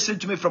you listening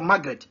to me from,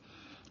 Margaret?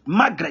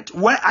 Margaret,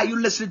 where are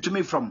you listening to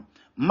me from?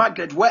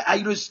 Margaret, where are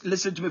you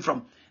listening to me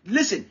from?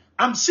 Listen,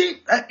 I'm saying,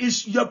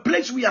 is your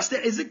place where you are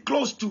staying, is it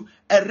close to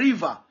a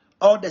river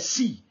or the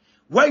sea?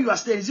 Where you are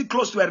staying, is it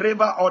close to a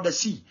river or the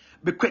sea?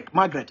 Be quick,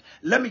 Margaret.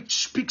 Let me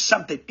speak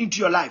something into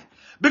your life.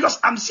 Because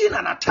I'm seeing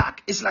an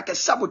attack. It's like a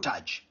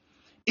sabotage.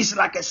 It's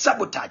like a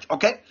sabotage,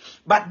 okay?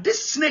 But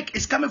this snake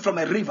is coming from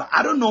a river.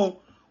 I don't know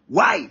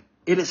why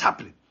it is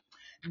happening.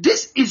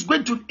 This is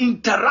going to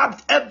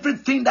interrupt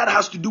everything that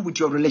has to do with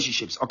your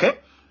relationships, okay?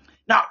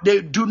 Now,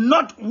 they do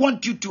not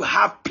want you to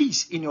have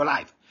peace in your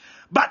life.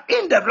 But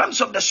in the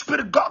realms of the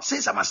spirit, God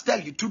says, I must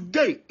tell you,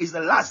 today is the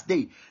last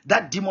day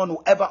that demon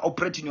will ever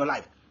operate in your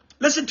life.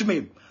 Listen to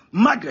me.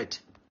 Margaret,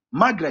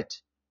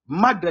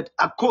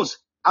 Akos,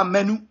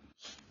 Amenu.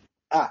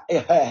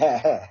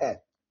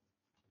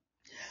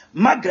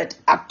 Margaret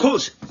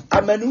Akos,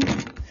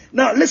 Amenu.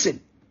 Now,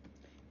 listen.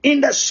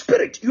 In the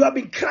spirit, you have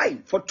been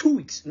crying for 2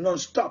 weeks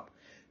non-stop.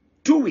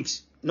 2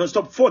 weeks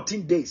non-stop,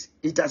 14 days.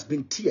 It has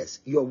been tears.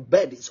 Your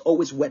bed is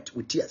always wet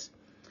with tears.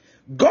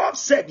 God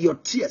said your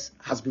tears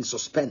has been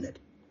suspended.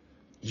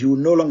 You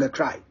no longer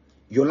cry.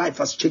 Your life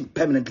has changed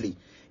permanently.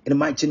 In the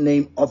mighty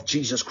name of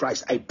Jesus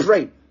Christ, I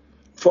pray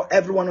for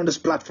everyone on this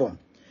platform.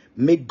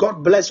 May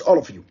God bless all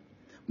of you.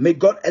 May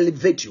God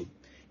elevate you.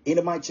 In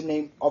the mighty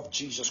name of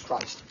Jesus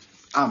Christ.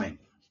 Amen.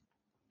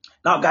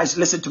 Now, guys,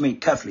 listen to me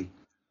carefully.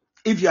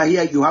 If you are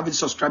here, you haven't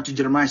subscribed to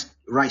Jeremiah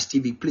Rise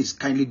TV, please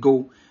kindly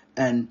go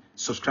and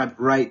subscribe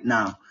right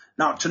now.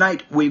 Now,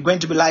 tonight, we're going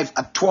to be live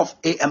at 12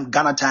 a.m.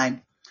 Ghana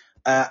time.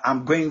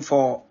 I'm going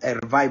for a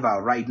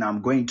revival right now.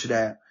 I'm going to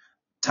the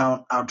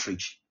town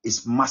outreach.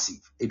 It's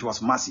massive. It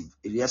was massive.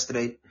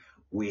 Yesterday,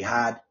 we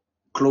had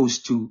close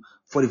to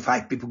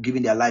 45 people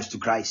giving their lives to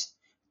Christ.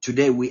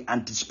 Today, we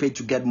anticipate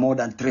to get more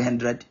than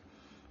 300.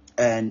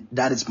 And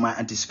that is my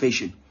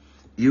anticipation.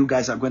 You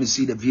guys are going to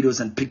see the videos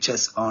and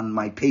pictures on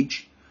my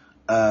page.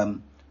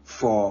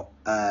 For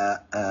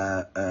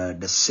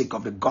the sake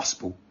of the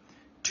gospel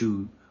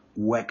to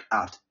work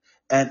out.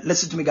 And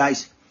listen to me,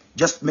 guys.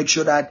 Just make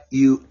sure that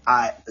you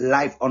are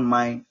live on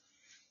my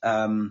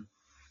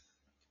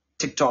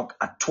TikTok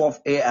at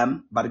 12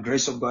 a.m. By the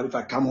grace of God, if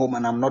I come home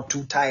and I'm not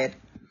too tired,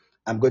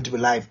 I'm going to be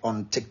live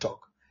on TikTok.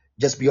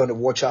 Just be on the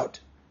watch out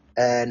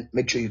and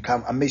make sure you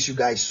come. I miss you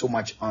guys so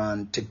much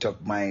on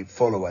TikTok, my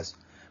followers.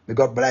 May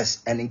God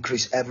bless and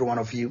increase every one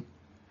of you.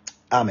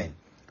 Amen.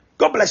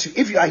 God bless you.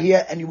 If you are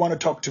here and you want to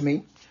talk to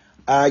me,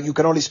 you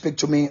can only speak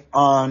to me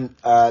on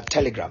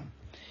Telegram.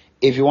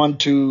 If you want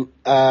to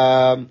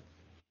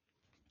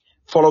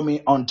follow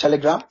me on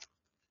Telegram,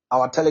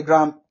 our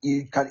Telegram,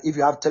 you can. If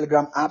you have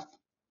Telegram app,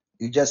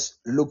 you just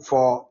look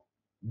for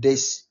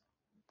this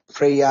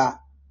prayer.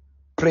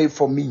 Pray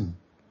for me.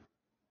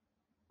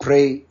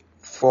 Pray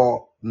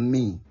for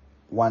me.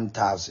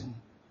 1,000.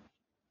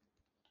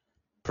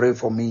 Pray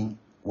for me.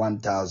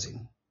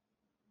 1,000.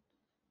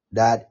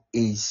 That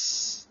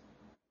is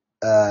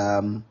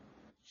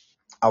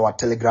our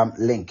Telegram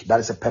link. That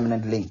is a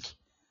permanent link.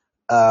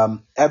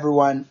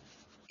 Everyone,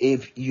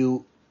 if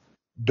you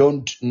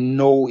don't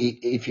know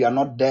if you are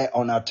not there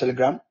on our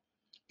Telegram,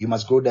 you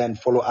must go there and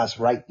follow us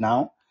right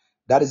now.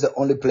 That is the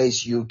only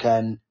place you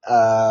can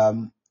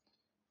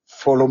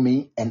follow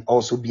me and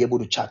also be able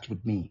to chat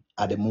with me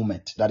at the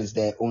moment. That is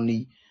the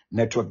only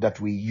network that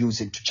we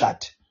use it to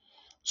chat.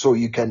 So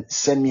you can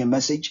send me a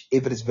message.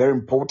 If it is very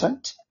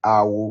important,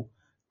 I will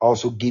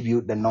also give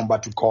you the number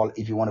to call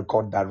if you want to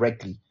call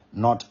directly,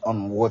 not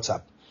on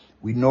WhatsApp.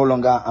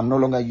 I'm no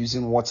longer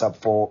using WhatsApp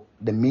for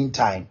the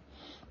meantime.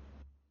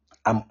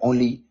 I'm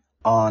only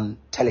on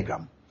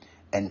Telegram.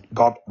 And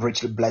God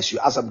richly bless you.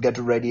 As I'm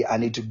getting ready, I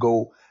need to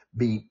go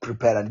be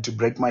prepared. I need to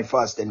break my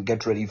fast and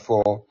get ready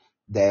for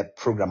the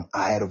program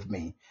ahead of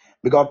me.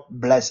 May God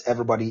bless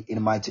everybody in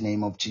the mighty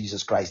name of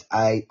Jesus Christ.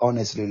 I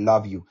honestly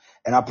love you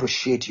and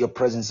appreciate your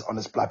presence on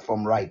this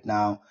platform right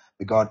now.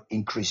 May God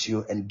increase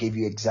you and give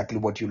you exactly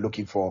what you're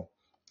looking for.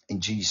 In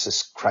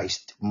Jesus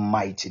Christ's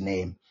mighty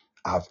name,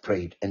 I have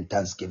prayed and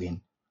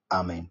thanksgiving.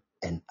 Amen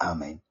and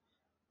amen.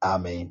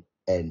 Amen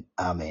and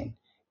amen.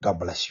 God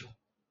bless you.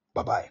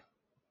 Bye-bye.